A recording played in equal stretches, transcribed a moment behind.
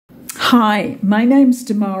Hi, my name's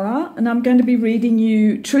Demara, and I'm going to be reading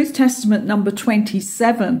you Truth Testament number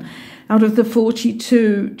 27 out of the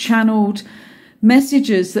 42 channeled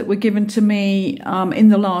messages that were given to me in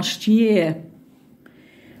the last year.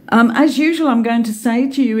 As usual, I'm going to say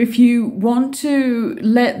to you, if you want to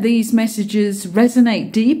let these messages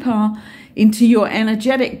resonate deeper into your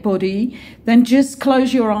energetic body, then just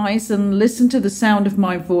close your eyes and listen to the sound of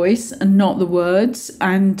my voice and not the words,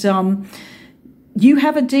 and you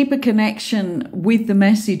have a deeper connection with the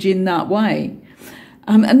message in that way.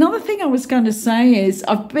 Another thing I was going to say is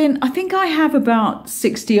I think I have about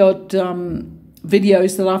 60 odd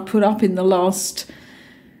videos that I've put up in the last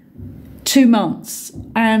 2 months,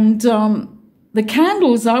 and the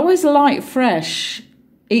candles I always light fresh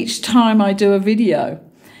each time I do a video,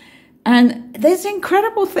 and there's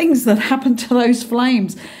incredible things that happen to those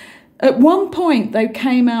flames. At one point, they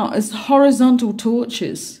came out as horizontal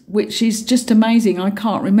torches, which is just amazing. I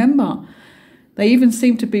can't remember. They even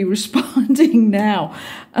seem to be responding now.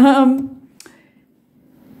 At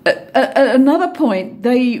another point,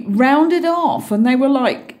 they rounded off, and they were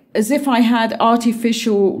like as if I had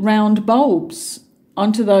artificial round bulbs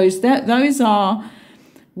onto those. Those are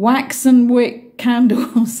wax and wick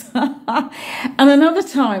candles. And another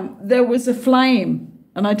time, there was a flame.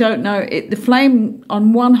 And I don't know, the flame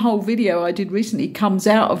on one whole video I did recently comes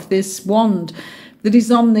out of this wand that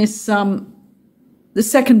is on this, the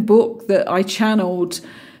second book that I channeled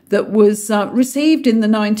that was received in the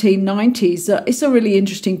 1990s. It's a really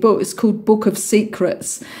interesting book. It's called Book of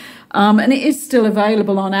Secrets. And it is still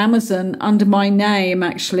available on Amazon under my name,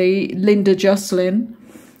 actually, Linda Joslin,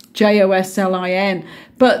 Joslin.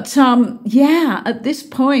 But yeah, at this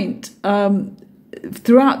point,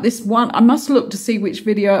 throughout this one, I must look to see which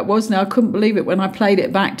video it was now. I couldn't believe it when I played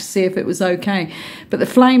it back to see if it was okay. But the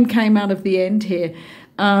flame came out of the end here.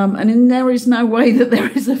 And there is no way that there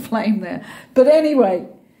is a flame there. But anyway,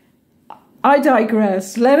 I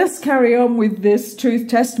digress. Let us carry on with this Truth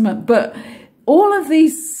Testament. But all of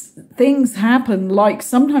these things happen, like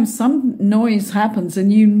sometimes some noise happens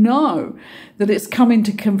and you know that it's coming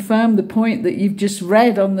to confirm the point that you've just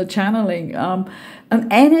read on the channeling. And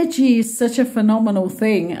energy is such a phenomenal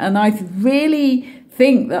thing. And I really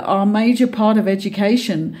think that our major part of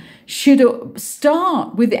education should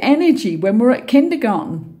start with energy when we're at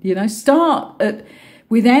kindergarten. You know,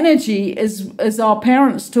 with energy as our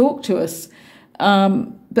parents talk to us.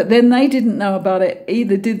 But then they didn't know about it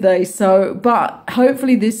either, did they? So, but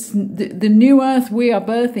hopefully the new earth we are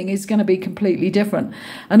birthing is going to be completely different.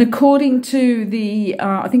 And according to the,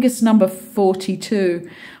 I think it's number 42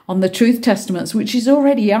 on the Truth Testaments, which is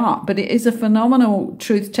already up, but it is a phenomenal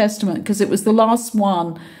Truth Testament because it was the last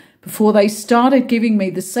one before they started giving me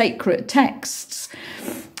the sacred texts.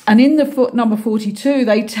 And in the number 42,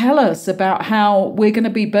 they tell us about how we're going to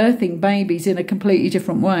be birthing babies in a completely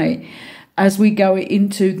different way as we go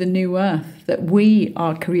into the new earth that we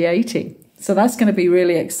are creating. So that's going to be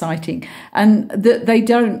really exciting. And that they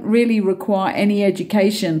don't really require any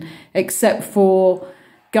education except for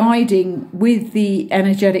guiding with the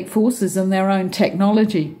energetic forces and their own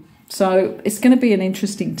technology. So it's going to be an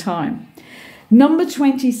interesting time. Number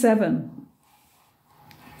 27.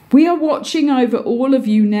 We are watching over all of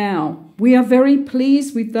you now. We are very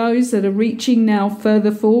pleased with those that are reaching now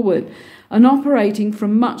further forward and operating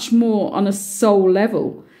from much more on a soul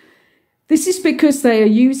level. This is because they are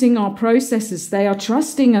using our processes. They are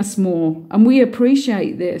trusting us more, and we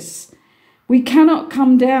appreciate this. We cannot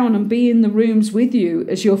come down and be in the rooms with you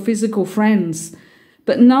as your physical friends,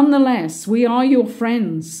 but nonetheless, we are your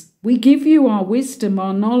friends. We give you our wisdom,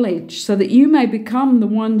 our knowledge, so that you may become the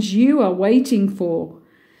ones you are waiting for,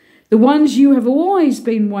 the ones you have always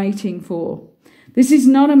been waiting for. This is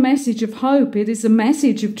not a message of hope, it is a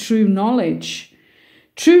message of true knowledge.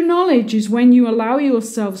 True knowledge is when you allow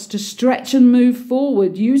yourselves to stretch and move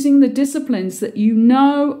forward using the disciplines that you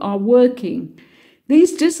know are working.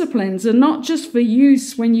 These disciplines are not just for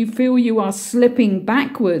use when you feel you are slipping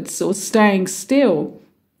backwards or staying still.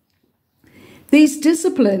 These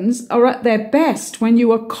disciplines are at their best when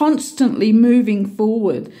you are constantly moving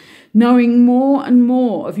forward, knowing more and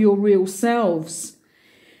more of your real selves.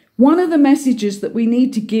 One of the messages that we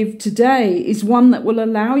need to give today is one that will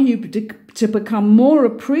allow you to become more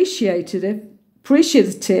appreciative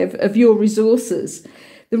of your resources.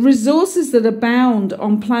 The resources that abound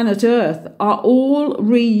on planet Earth are all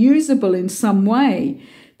reusable in some way.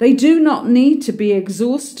 They do not need to be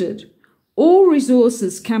exhausted. All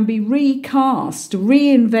resources can be recast,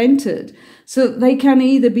 reinvented, so that they can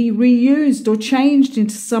either be reused or changed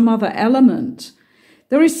into some other element.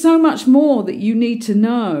 There is so much more that you need to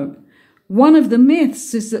know. One of the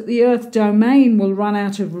myths is that the Earth domain will run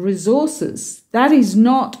out of resources. That is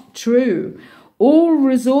not true. All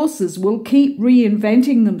resources will keep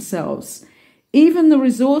reinventing themselves, even the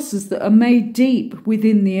resources that are made deep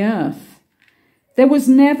within the Earth. There was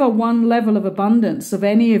never one level of abundance of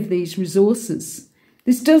any of these resources.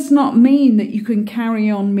 This does not mean that you can carry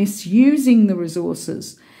on misusing the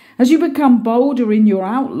resources. As you become bolder in your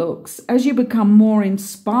outlooks, as you become more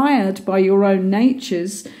inspired by your own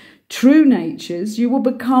natures, true natures, you will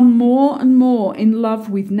become more and more in love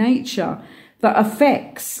with nature that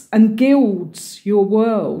affects and gilds your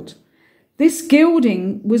world. This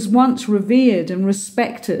gilding was once revered and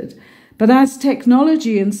respected, but as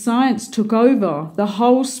technology and science took over, the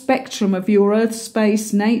whole spectrum of your earth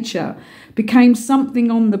space nature became something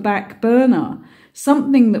on the back burner,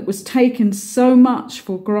 something that was taken so much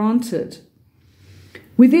for granted.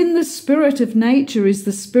 Within the spirit of nature is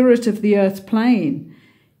the spirit of the earth plane.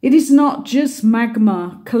 It is not just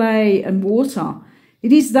magma, clay, and water.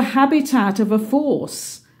 It is the habitat of a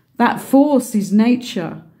force. That force is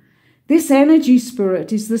nature. This energy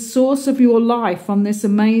spirit is the source of your life on this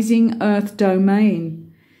amazing earth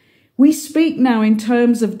domain. We speak now in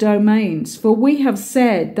terms of domains, for we have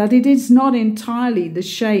said that it is not entirely the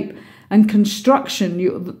shape and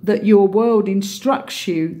construction that your world instructs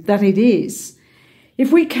you that it is.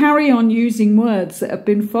 If we carry on using words that have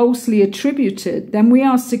been falsely attributed, then we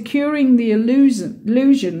are securing the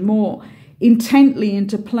illusion more intently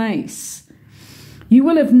into place. You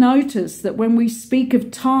will have noticed that when we speak of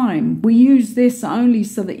time, we use this only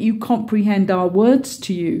so that you comprehend our words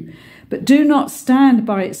to you, but do not stand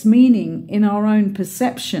by its meaning in our own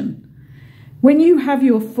perception. When you have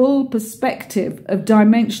your full perspective of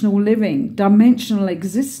dimensional living, dimensional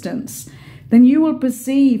existence, then you will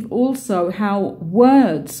perceive also how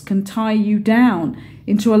words can tie you down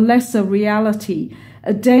into a lesser reality,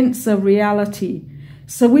 a denser reality.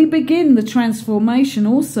 So we begin the transformation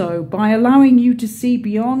also by allowing you to see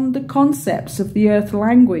beyond the concepts of the earth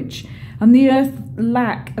language and the earth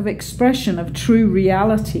lack of expression of true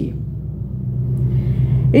reality.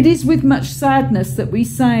 It is with much sadness that we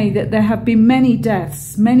say that there have been many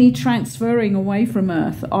deaths, many transferring away from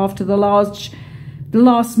earth after the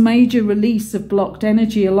last major release of blocked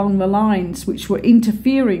energy along the lines which were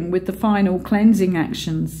interfering with the final cleansing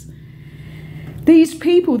actions. These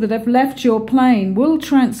people that have left your plane will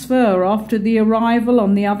transfer after the arrival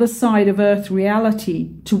on the other side of earth reality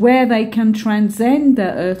to where they can transcend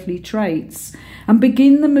their earthly traits and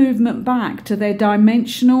begin the movement back to their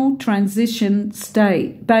dimensional transition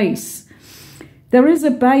state base. There is a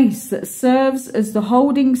base that serves as the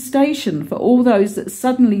holding station for all those that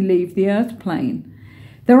suddenly leave the earth plane.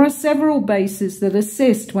 There are several bases that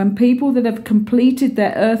assist when people that have completed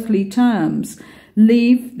their earthly terms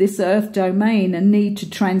leave this earth domain and need to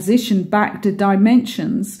transition back to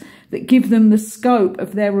dimensions that give them the scope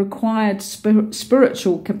of their required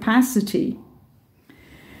spiritual capacity.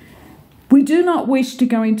 We do not wish to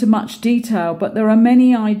go into much detail, but there are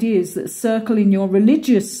many ideas that circle in your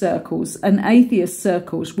religious circles and atheist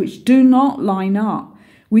circles which do not line up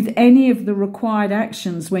with any of the required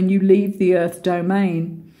actions when you leave the earth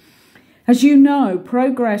domain. As you know,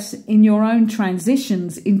 progress in your own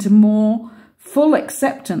transitions into more full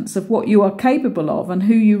acceptance of what you are capable of and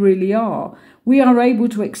who you really are, we are able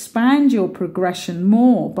to expand your progression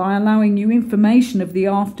more by allowing you information of the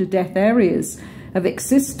after-death areas of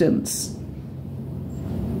existence.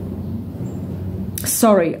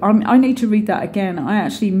 Sorry, I need to read that again. I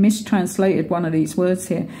actually mistranslated one of these words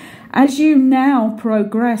here. As you now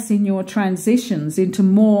progress in your transitions into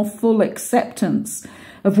more full acceptance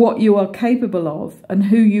of what you are capable of and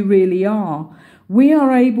who you really are, we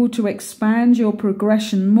are able to expand your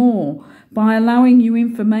progression more by allowing you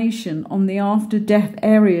information on the after-death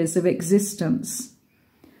areas of existence.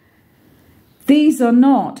 These are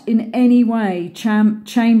not in any way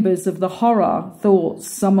chambers of the horror thoughts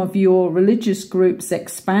some of your religious groups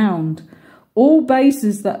expound. All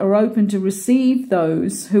bases that are open to receive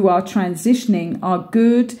those who are transitioning are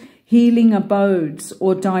good, healing abodes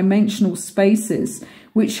or dimensional spaces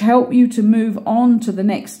which help you to move on to the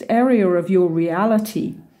next area of your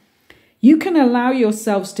reality. You can allow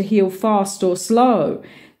yourselves to heal fast or slow.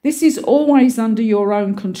 This is always under your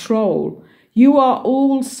own control. You are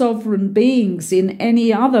all sovereign beings in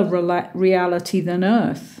any other reality than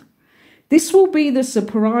Earth. This will be the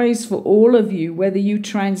surprise for all of you, whether you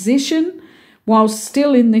transition while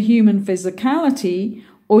still in the human physicality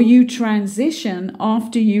or you transition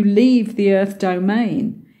after you leave the Earth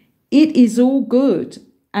domain. It is all good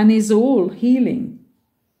and is all healing.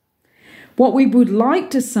 What we would like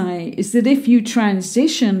to say is that if you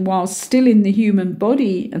transition while still in the human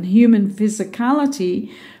body and human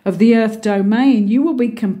physicality of the earth domain, you will be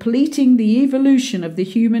completing the evolution of the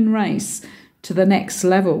human race to the next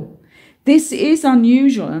level. This is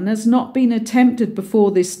unusual and has not been attempted before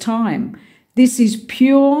this time. This is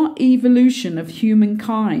pure evolution of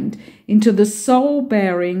humankind into the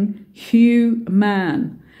soul-bearing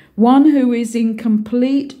human, one who is in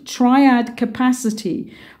complete triad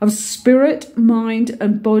capacity of spirit, mind,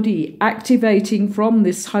 and body, activating from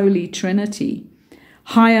this holy trinity.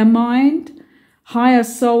 Higher mind, higher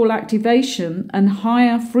soul activation, and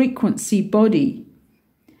higher frequency body.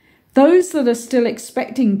 Those that are still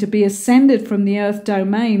expecting to be ascended from the earth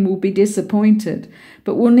domain will be disappointed,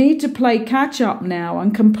 but will need to play catch up now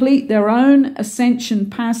and complete their own ascension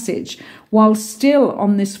passage while still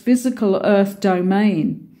on this physical earth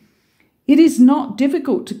domain. It is not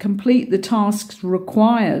difficult to complete the tasks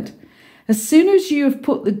required. As soon as you have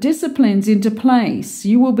put the disciplines into place,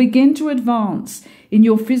 you will begin to advance in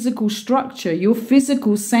your physical structure, your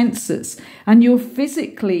physical senses, and your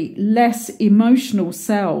physically less emotional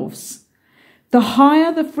selves. The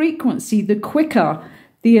higher the frequency, the quicker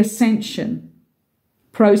the ascension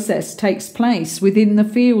process takes place within the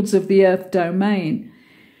fields of the earth domain.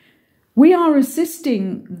 We are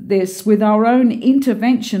assisting this with our own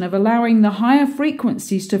intervention of allowing the higher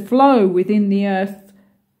frequencies to flow within the earth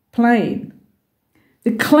plane.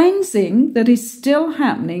 The cleansing that is still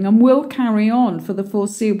happening and will carry on for the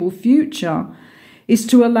foreseeable future is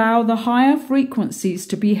to allow the higher frequencies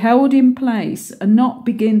to be held in place and not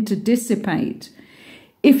begin to dissipate.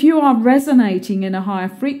 If you are resonating in a higher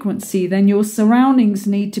frequency, then your surroundings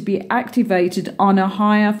need to be activated on a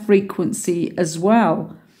higher frequency as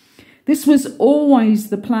well. This was always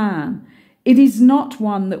the plan. It is not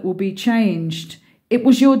one that will be changed. It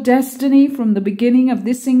was your destiny from the beginning of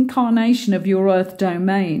this incarnation of your earth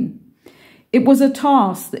domain. It was a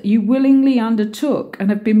task that you willingly undertook and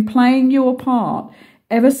have been playing your part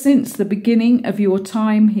ever since the beginning of your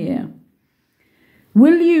time here.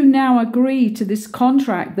 Will you now agree to this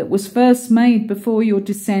contract that was first made before your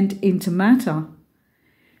descent into matter?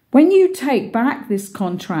 When you take back this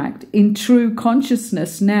contract in true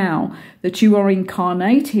consciousness now that you are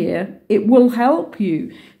incarnate here, it will help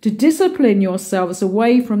you to discipline yourselves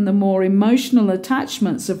away from the more emotional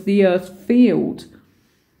attachments of the earth field.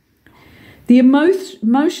 The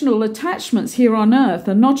emotional attachments here on earth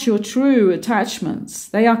are not your true attachments.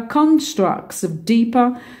 They are constructs of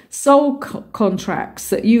deeper soul contracts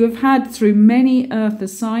that you have had through many earth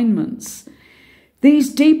assignments.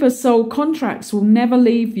 These deeper soul contracts will never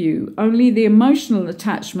leave you. Only the emotional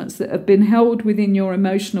attachments that have been held within your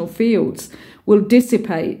emotional fields will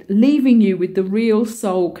dissipate, leaving you with the real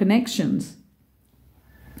soul connections.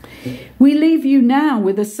 We leave you now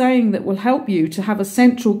with a saying that will help you to have a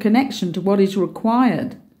central connection to what is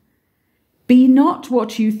required. Be not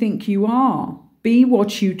what you think you are. Be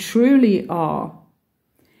what you truly are.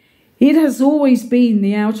 It has always been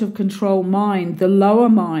the out-of-control mind, the lower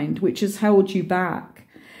mind, which has held you back.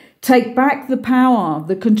 Take back the power,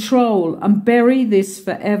 the control, and bury this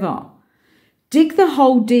forever. Dig the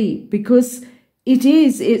hole deep, because it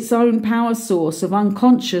is its own power source of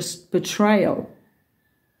unconscious betrayal.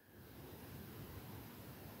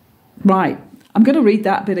 Right, I'm going to read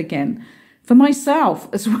that bit again, for myself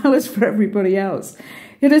as well as for everybody else.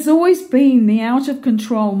 It has always been the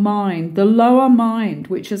out-of-control mind, the lower mind,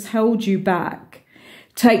 which has held you back.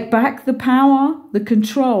 Take back the power, the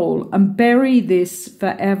control, and bury this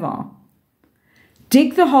forever.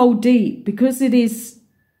 Dig the hole deep, because it is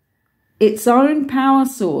its own power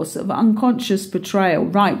source of unconscious betrayal.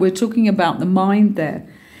 Right, we're talking about the mind there,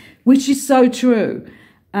 which is so true.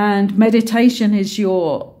 And meditation is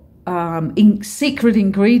your secret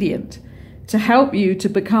ingredient to help you to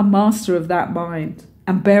become master of that mind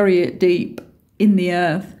and bury it deep in the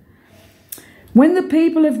earth. When the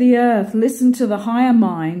people of the earth listen to the higher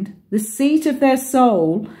mind, the seat of their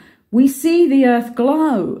soul, we see the earth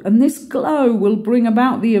glow, and this glow will bring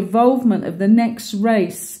about the evolvement of the next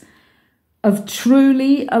race of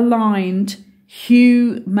truly aligned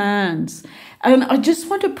humans. And I just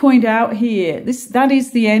want to point out here, that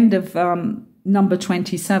is the end of number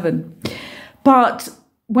 27. But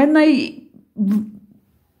when they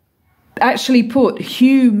actually put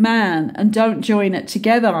human and don't join it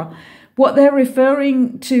together, what they're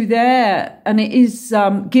referring to there, and it is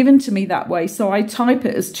given to me that way, so I type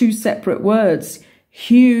it as two separate words,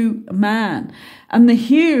 human. And the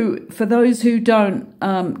hue, for those who don't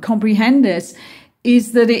comprehend this,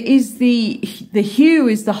 is that it is the hue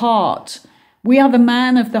is the heart. We are the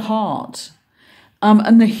man of the heart.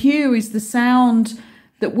 And the hue is the sound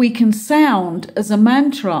that we can sound as a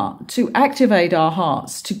mantra to activate our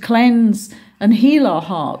hearts, to cleanse and heal our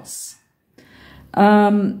hearts.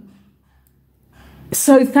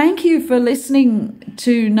 So thank you for listening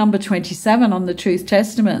to number 27 on the Truth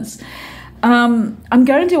Testaments. I'm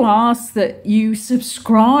going to ask that you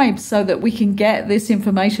subscribe so that we can get this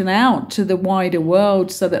information out to the wider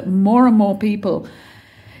world, so that more and more people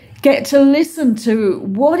get to listen to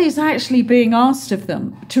what is actually being asked of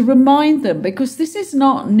them, to remind them, because this is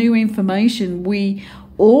not new information. We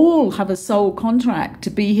all have a soul contract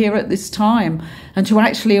to be here at this time and to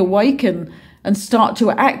actually awaken and start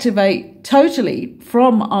to activate totally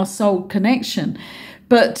from our soul connection.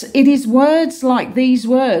 But it is words like these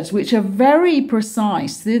words which are very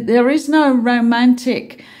precise. There is no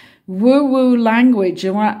romantic woo-woo language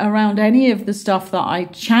around any of the stuff that I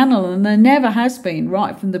channel, and there never has been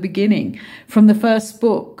right from the beginning, from the first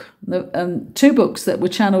book, two books that were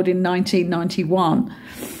channeled in 1991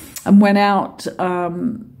 and went out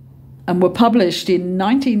and were published in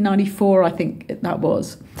 1994, I think that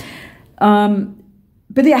was.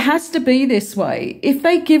 But it has to be this way. If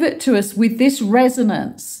they give it to us with this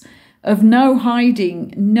resonance of no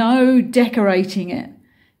hiding, no decorating it,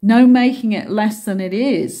 no making it less than it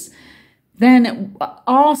is, then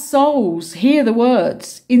our souls hear the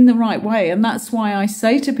words in the right way. And that's why I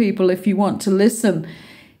say to people, if you want to listen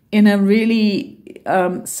in a really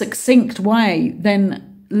succinct way,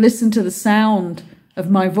 then listen to the sound of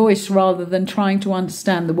my voice rather than trying to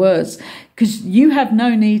understand the words, because you have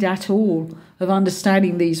no need at all of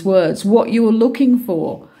understanding these words. What you're looking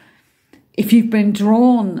for, if you've been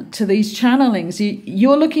drawn to these channelings,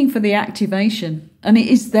 you're looking for the activation, and it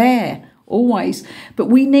is there always. But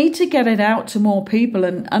we need to get it out to more people,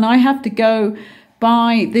 and I have to go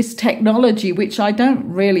by this technology, which I don't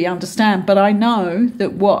really understand, but I know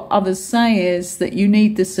that what others say is that you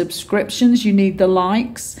need the subscriptions, you need the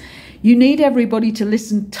likes, you need everybody to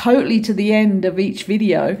listen totally to the end of each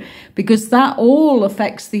video, because that all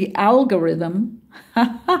affects the algorithm.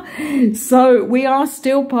 So we are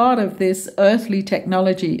still part of this earthly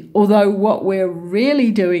technology, although what we're really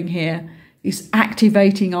doing here is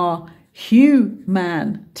activating our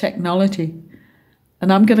human technology.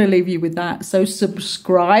 And I'm going to leave you with that. So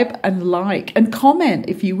subscribe and like and comment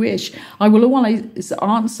if you wish. I will always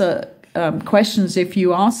answer questions if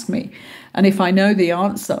you ask me, and if I know the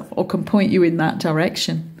answer or can point you in that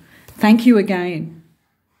direction. Thank you again.